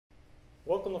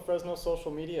Welcome to Fresno Social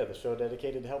Media, the show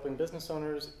dedicated to helping business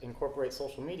owners incorporate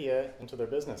social media into their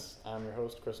business. I'm your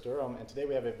host, Chris Durham, and today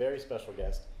we have a very special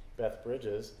guest, Beth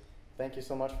Bridges. Thank you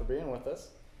so much for being with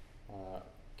us.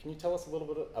 Can you tell us a little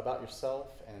bit about yourself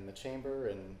and the chamber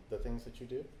and the things that you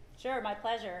do? Sure, my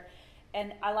pleasure.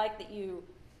 And I like that you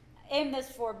aim this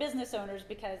for business owners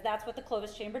because that's what the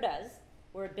Clovis Chamber does.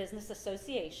 We're a business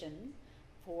association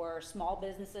for small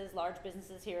businesses, large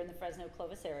businesses here in the Fresno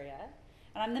Clovis area.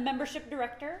 And I'm the membership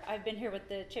director. I've been here with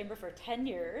the chamber for 10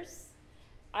 years.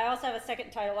 I also have a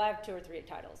second title. I have 2 or 3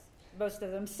 titles. Most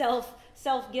of them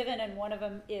self-given, and one of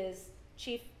them is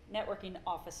Chief Networking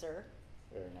Officer.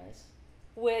 Very nice.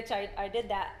 Which I did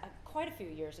that quite a few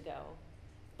years ago.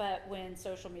 But when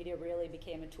social media really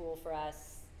became a tool for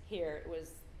us here, it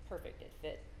was perfect. It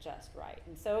fit just right.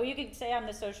 And so you could say I'm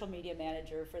the social media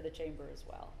manager for the chamber as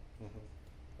well. Mm-hmm.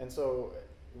 And so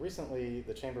recently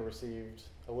the chamber received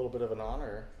a little bit of an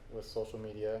honor with social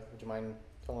media. Would you mind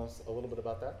telling us a little bit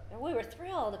about that? And we were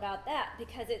thrilled about that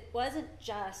because it wasn't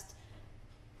just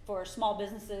for small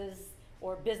businesses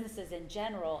or businesses in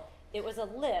general. It was a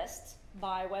list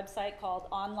by a website called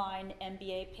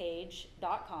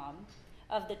onlinemBApage.com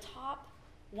of the top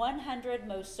 100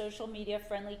 most social media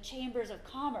friendly chambers of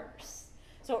commerce.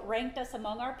 So it ranked us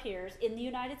among our peers in the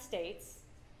United States.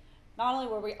 Not only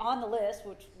were we on the list,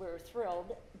 which we were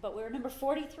thrilled, but we were number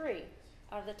 43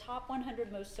 out of the top 100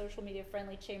 most social media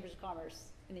friendly chambers of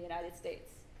commerce in the United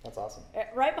States. That's awesome.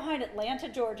 Right behind Atlanta,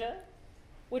 Georgia,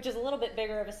 which is a little bit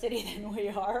bigger of a city than we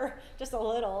are, just a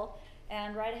little,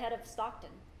 and right ahead of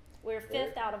Stockton. We're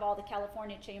 5th out of all the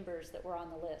California chambers that were on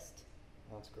the list.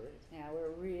 That's great. Yeah,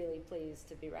 we're really pleased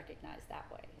to be recognized that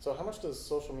way. So how much does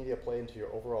social media play into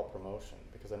your overall promotion?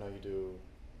 Because I know you do,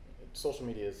 social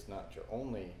media is not your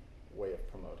only way of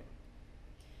promoting.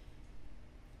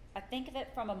 I think of it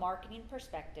from a marketing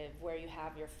perspective where you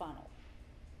have your funnel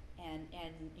and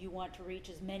you want to reach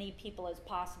as many people as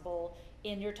possible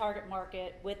in your target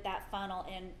market with that funnel,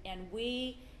 and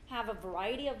we have a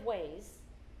variety of ways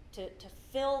to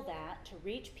fill that, to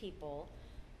reach people,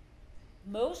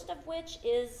 most of which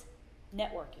is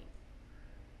networking.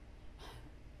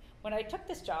 When I took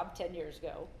this job 10 years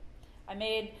ago, I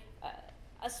made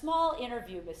a small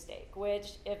interview mistake,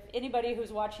 which if anybody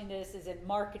who's watching this is in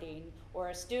marketing or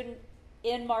a student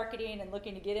in marketing and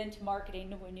looking to get into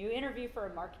marketing, when you interview for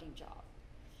a marketing job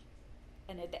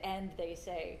and at the end they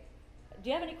say, do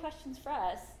you have any questions for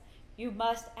us? You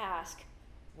must ask,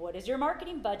 what is your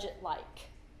marketing budget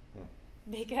like?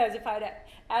 Because if I'd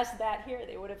asked that here,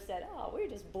 they would have said, oh, we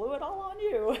just blew it all on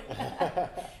you.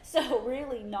 So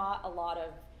really not a lot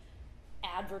of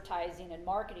advertising and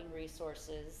marketing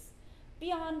resources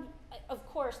beyond, of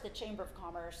course, the Chamber of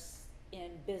Commerce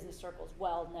in business circles,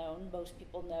 well known. Most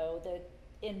people know that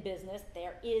in business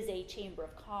there is a Chamber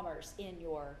of Commerce in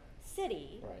your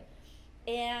city. Right.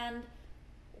 And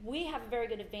we have a very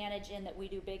good advantage in that we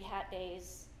do Big Hat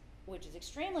Days, which is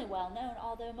extremely well known,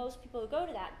 although most people who go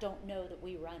to that don't know that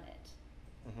we run it.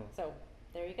 Mm-hmm. So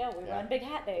there you go, we run Big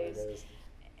Hat Days.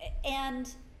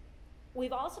 And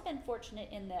we've also been fortunate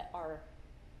in that our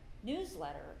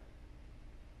newsletter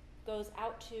goes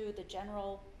out to the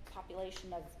general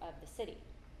population of the city.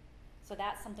 So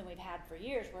that's something we've had for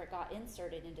years where it got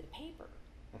inserted into the paper.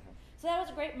 Mm-hmm. So that was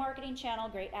a great marketing channel,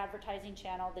 great advertising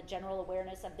channel, the general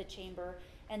awareness of the chamber.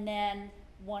 And then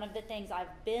one of the things I've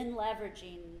been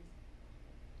leveraging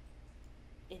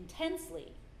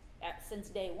intensely since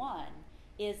day one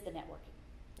is the networking.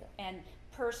 Yeah. And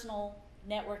personal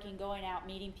networking, going out,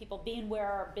 meeting people, being where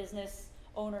our business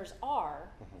owners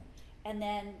are. Mm-hmm. And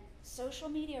then social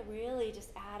media really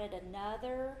just added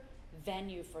another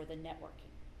venue for the networking.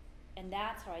 And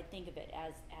that's how I think of it,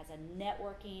 as a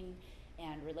networking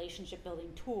and relationship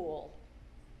building tool,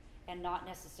 and not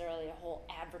necessarily a whole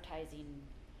advertising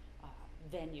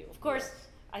venue. Of course, yes.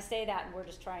 I say that and we're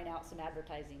just trying out some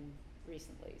advertising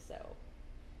recently, so.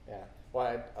 Yeah,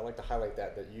 well, I like to highlight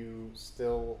that you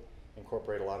still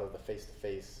incorporate a lot of the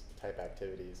face-to-face type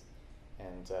activities,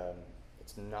 and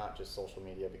it's not just social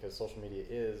media, because social media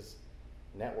is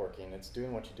networking. It's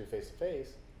doing what you do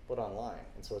face-to-face, but online,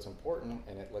 and so it's important,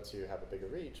 and it lets you have a bigger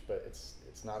reach, but it's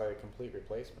not a complete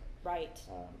replacement. Right.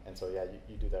 And so yeah,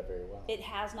 you do that very well. It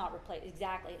has not replaced,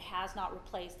 exactly, it has not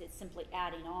replaced, it's simply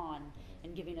adding on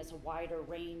and giving us a wider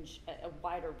range, a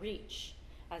wider reach,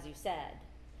 as you said.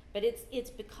 But it's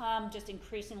become just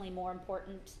increasingly more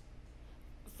important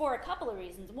for a couple of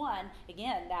reasons. One,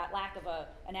 again, that lack of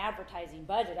an advertising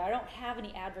budget. I don't have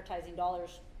any advertising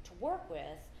dollars to work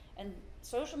with, and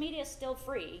social media is still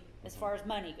free as far as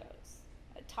money goes.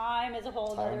 Time is a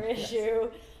whole other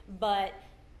issue, but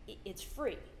it's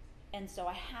free. And so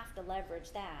I have to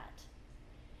leverage that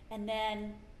And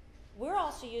then we're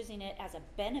also using it as a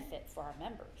benefit for our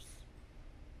members.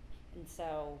 And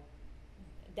so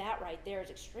that right there is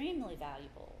extremely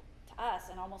valuable to us,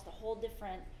 and almost a whole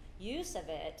different use of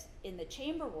it in the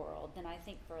chamber world than I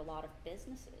think for a lot of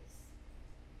businesses.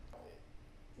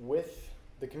 With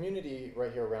the community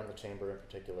right here around the chamber in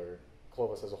particular,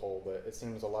 Clovis as a whole, but it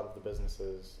seems a lot of the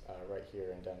businesses right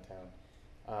here in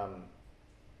downtown,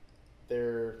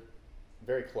 they're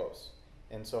very close.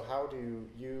 And so how do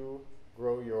you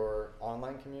grow your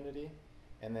online community?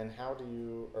 And then how do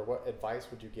you, or what advice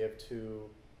would you give to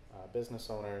business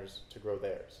owners to grow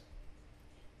theirs?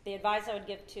 The advice I would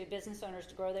give to business owners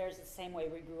to grow theirs is the same way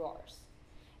we grew ours.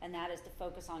 And that is to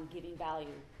focus on giving value.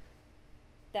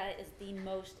 That is the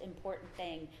most important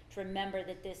thing, to remember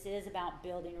that this is about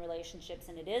building relationships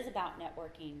and it is about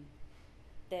networking.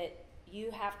 That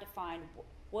you have to find,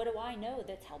 what do I know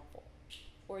that's helpful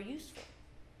or useful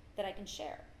that I can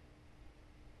share?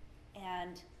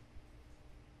 And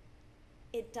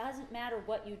it doesn't matter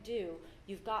what you do,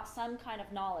 you've got some kind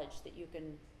of knowledge that you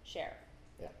can share.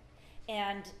 Yeah.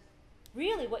 And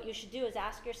really what you should do is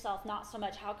ask yourself not so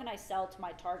much how can I sell to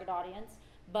my target audience,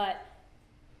 but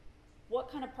what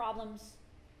kind of problems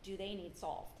do they need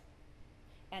solved?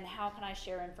 And how can I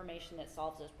share information that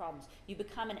solves those problems? You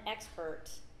become an expert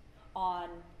on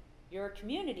your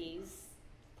community's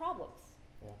problems.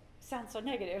 Yeah. Sounds so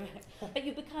negative, but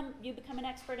you become an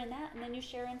expert in that, and then you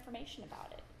share information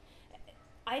about it.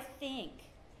 I think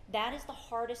that is the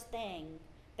hardest thing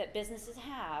that businesses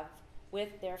have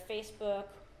with their Facebook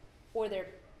or their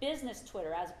business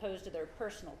Twitter as opposed to their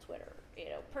personal Twitter. You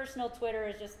know, personal Twitter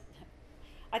is just,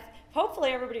 hopefully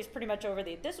everybody's pretty much over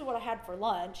this is what I had for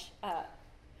lunch,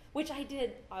 which I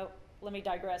did, let me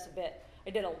digress a bit. I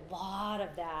did a lot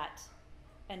of that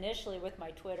initially with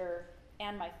my Twitter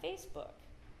and my Facebook.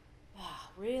 Oh,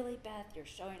 really, Beth,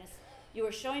 you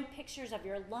were showing pictures of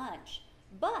your lunch,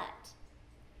 but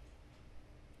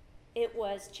it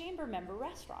was chamber member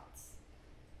restaurants.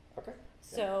 Okay.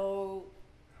 So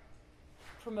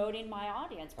promoting my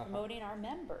audience, promoting our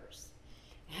members.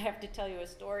 I have to tell you a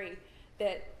story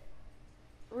that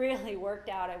really worked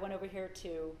out. I went over here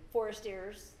to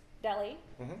Forestier's Deli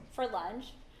for lunch.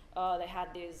 They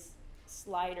had these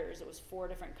sliders. It was 4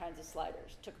 different kinds of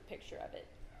sliders. Took a picture of it,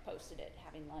 posted it,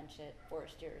 having lunch at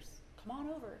Forestier's. Come on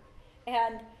over.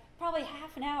 And probably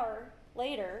half an hour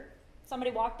later,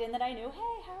 somebody walked in that I knew.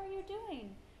 Hey, how are you doing?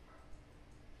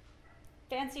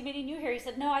 Fancy meeting you here. He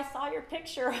said, no, I saw your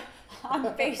picture on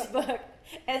Facebook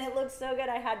and it looked so good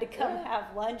I had to come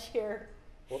have lunch here.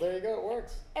 Well, there you go, it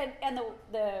works. And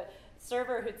the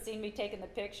server who'd seen me taking the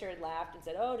picture and laughed and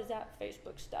said, oh, does that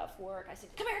Facebook stuff work? I said,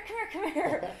 come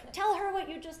here. Tell her what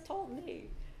you just told me.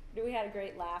 We had a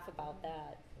great laugh about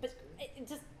that. But it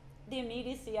just the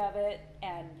immediacy of it,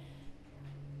 and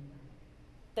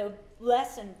the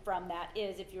lesson from that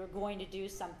is if you're going to do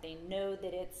something, know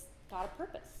that it's got a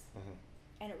purpose.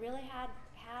 And it really had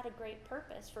a great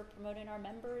purpose for promoting our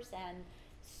members and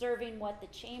serving what the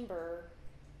chamber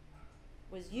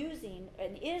was using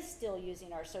and is still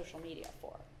using our social media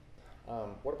for.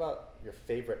 What about your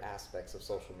favorite aspects of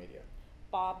social media?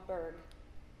 Bob Berg.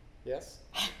 Yes?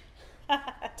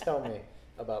 Tell me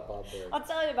about Bob Berg. I'll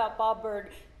tell you about Bob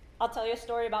Berg. I'll tell you a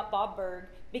story about Bob Berg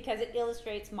because it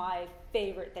illustrates my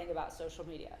favorite thing about social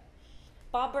media.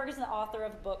 Bob Berg is the author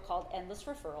of a book called Endless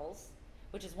Referrals,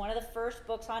 which is one of the first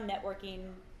books on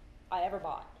networking I ever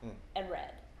bought and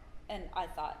read. And I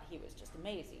thought he was just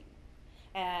amazing.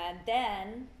 And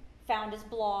then found his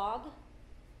blog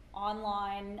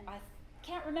online. I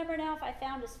can't remember now if I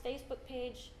found his Facebook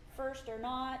page first or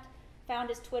not. Found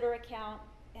his Twitter account,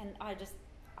 and I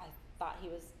thought he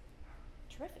was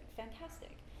terrific,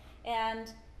 fantastic.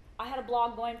 And I had a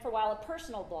blog going for a while, a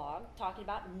personal blog, talking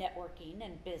about networking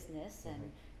and business,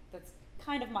 and that's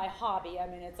kind of my hobby. I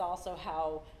mean, it's also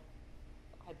how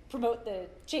I promote the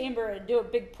chamber and do a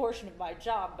big portion of my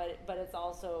job, but it's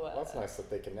also... well, that's nice that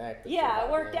they connect. Yeah,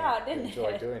 it worked out, didn't it?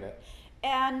 Enjoy doing it.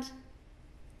 And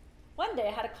one day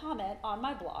I had a comment on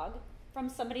my blog from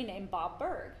somebody named Bob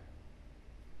Berg.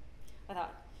 I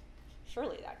thought,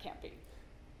 surely that can't be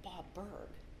Bob Berg.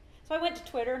 So I went to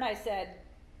Twitter and I said,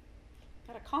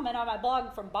 got a comment on my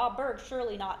blog from Bob Berg,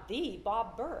 surely not the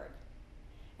Bob Berg.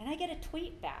 And I get a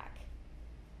tweet back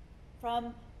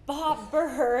from Bob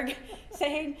Berg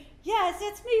saying, yes,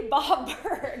 it's me, Bob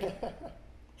Berg.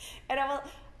 And I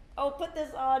will put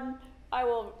this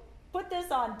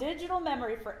on digital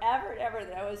memory forever and ever,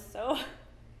 that I was so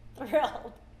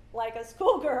thrilled, like a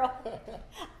schoolgirl.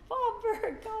 Bob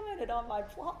Berg commented on my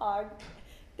blog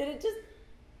that it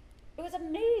was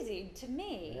amazing to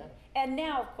me. Yeah. And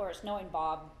now, of course, knowing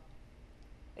Bob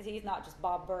He's not just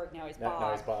Bob Berg, now he's Now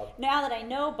Bob. he's Bob. Now that I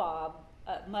know Bob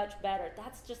much better,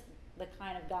 that's just the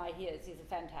kind of guy he is. He's a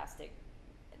fantastic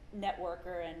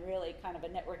networker and really kind of a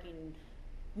networking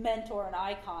mentor and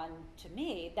icon to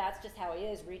me. That's just how he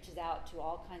is, reaches out to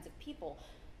all kinds of people.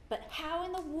 But how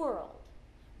in the world,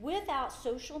 without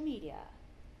social media,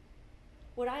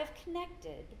 would I have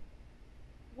connected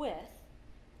with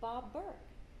Bob Berg?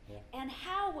 Yeah. And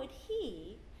how would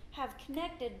he have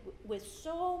connected with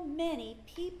so many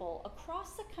people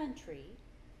across the country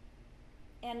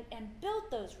and built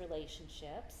those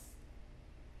relationships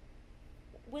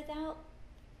without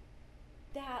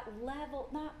that level,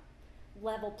 not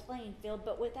level playing field,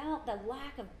 but without the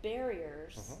lack of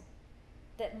barriers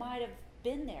that might have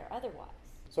been there otherwise?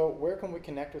 So where can we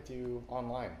connect with you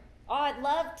online? Oh, I'd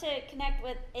love to connect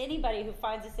with anybody who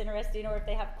finds this interesting, or if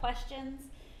they have questions.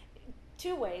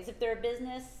 Two ways. If they're a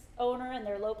business owner and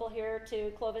they're local here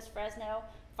to Clovis, Fresno,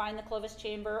 find the Clovis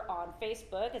Chamber on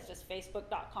Facebook. It's just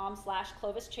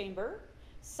facebook.com/Clovis Chamber.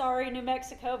 Sorry, New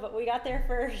Mexico, but we got there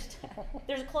first.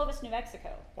 There's a Clovis, New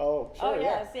Mexico. Oh, sure. Oh,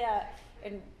 yes, yeah.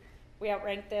 And we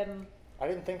outrank them. I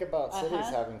didn't think about cities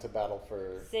having to battle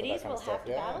for Cities that kind will of stuff. have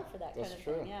to battle for that kind That's of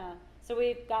true. thing, yeah. So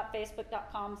we've got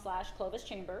facebook.com/Clovis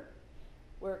Chamber.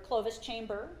 We're Clovis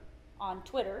Chamber on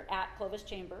Twitter, @Clovis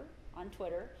Chamber on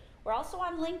Twitter. We're also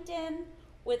on LinkedIn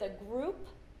with a group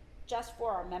just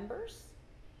for our members.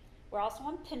 We're also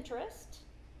on Pinterest.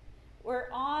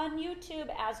 We're on YouTube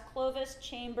as Clovis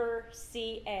Chamber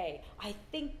CA. I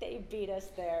think they beat us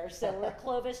there. So we're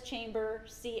Clovis Chamber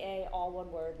CA, all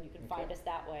one word, and you can find us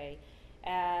that way.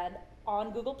 And on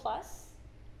Google Plus.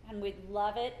 And we'd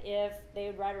love it if they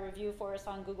would write a review for us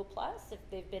on Google Plus if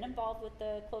they've been involved with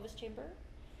the Clovis Chamber.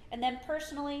 And then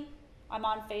personally, I'm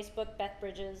on Facebook, Beth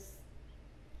Bridges.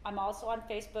 I'm also on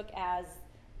Facebook as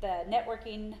the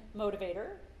Networking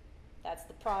Motivator. That's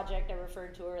the project I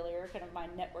referred to earlier, kind of my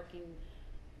networking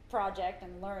project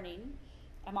and learning.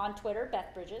 I'm on Twitter,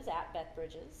 Beth Bridges, @Beth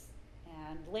Bridges.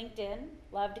 And LinkedIn,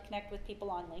 love to connect with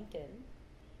people on LinkedIn.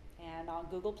 And on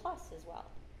Google Plus as well.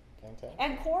 Fantastic.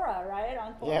 And Quora, right?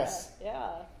 On Quora. Yes.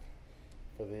 Yeah.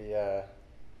 For the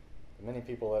many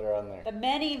people that are on there. The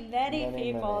many people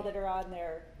many. that are on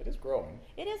there. It is growing.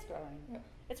 It is growing. Yeah.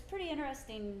 It's a pretty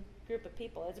interesting group of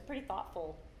people. It's a pretty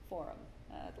thoughtful forum.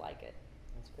 I'd like it.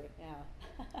 That's great. Yeah.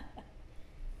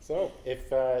 So,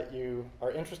 if you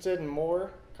are interested in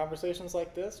more conversations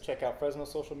like this, check out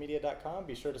FresnoSocialMedia.com.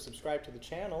 Be sure to subscribe to the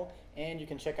channel, and you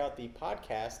can check out the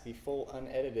podcast, the full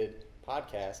unedited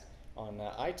podcast, on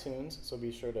iTunes. So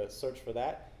be sure to search for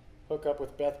that. Hook up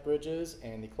with Beth Bridges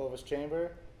and the Clovis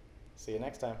Chamber. See you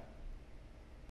next time.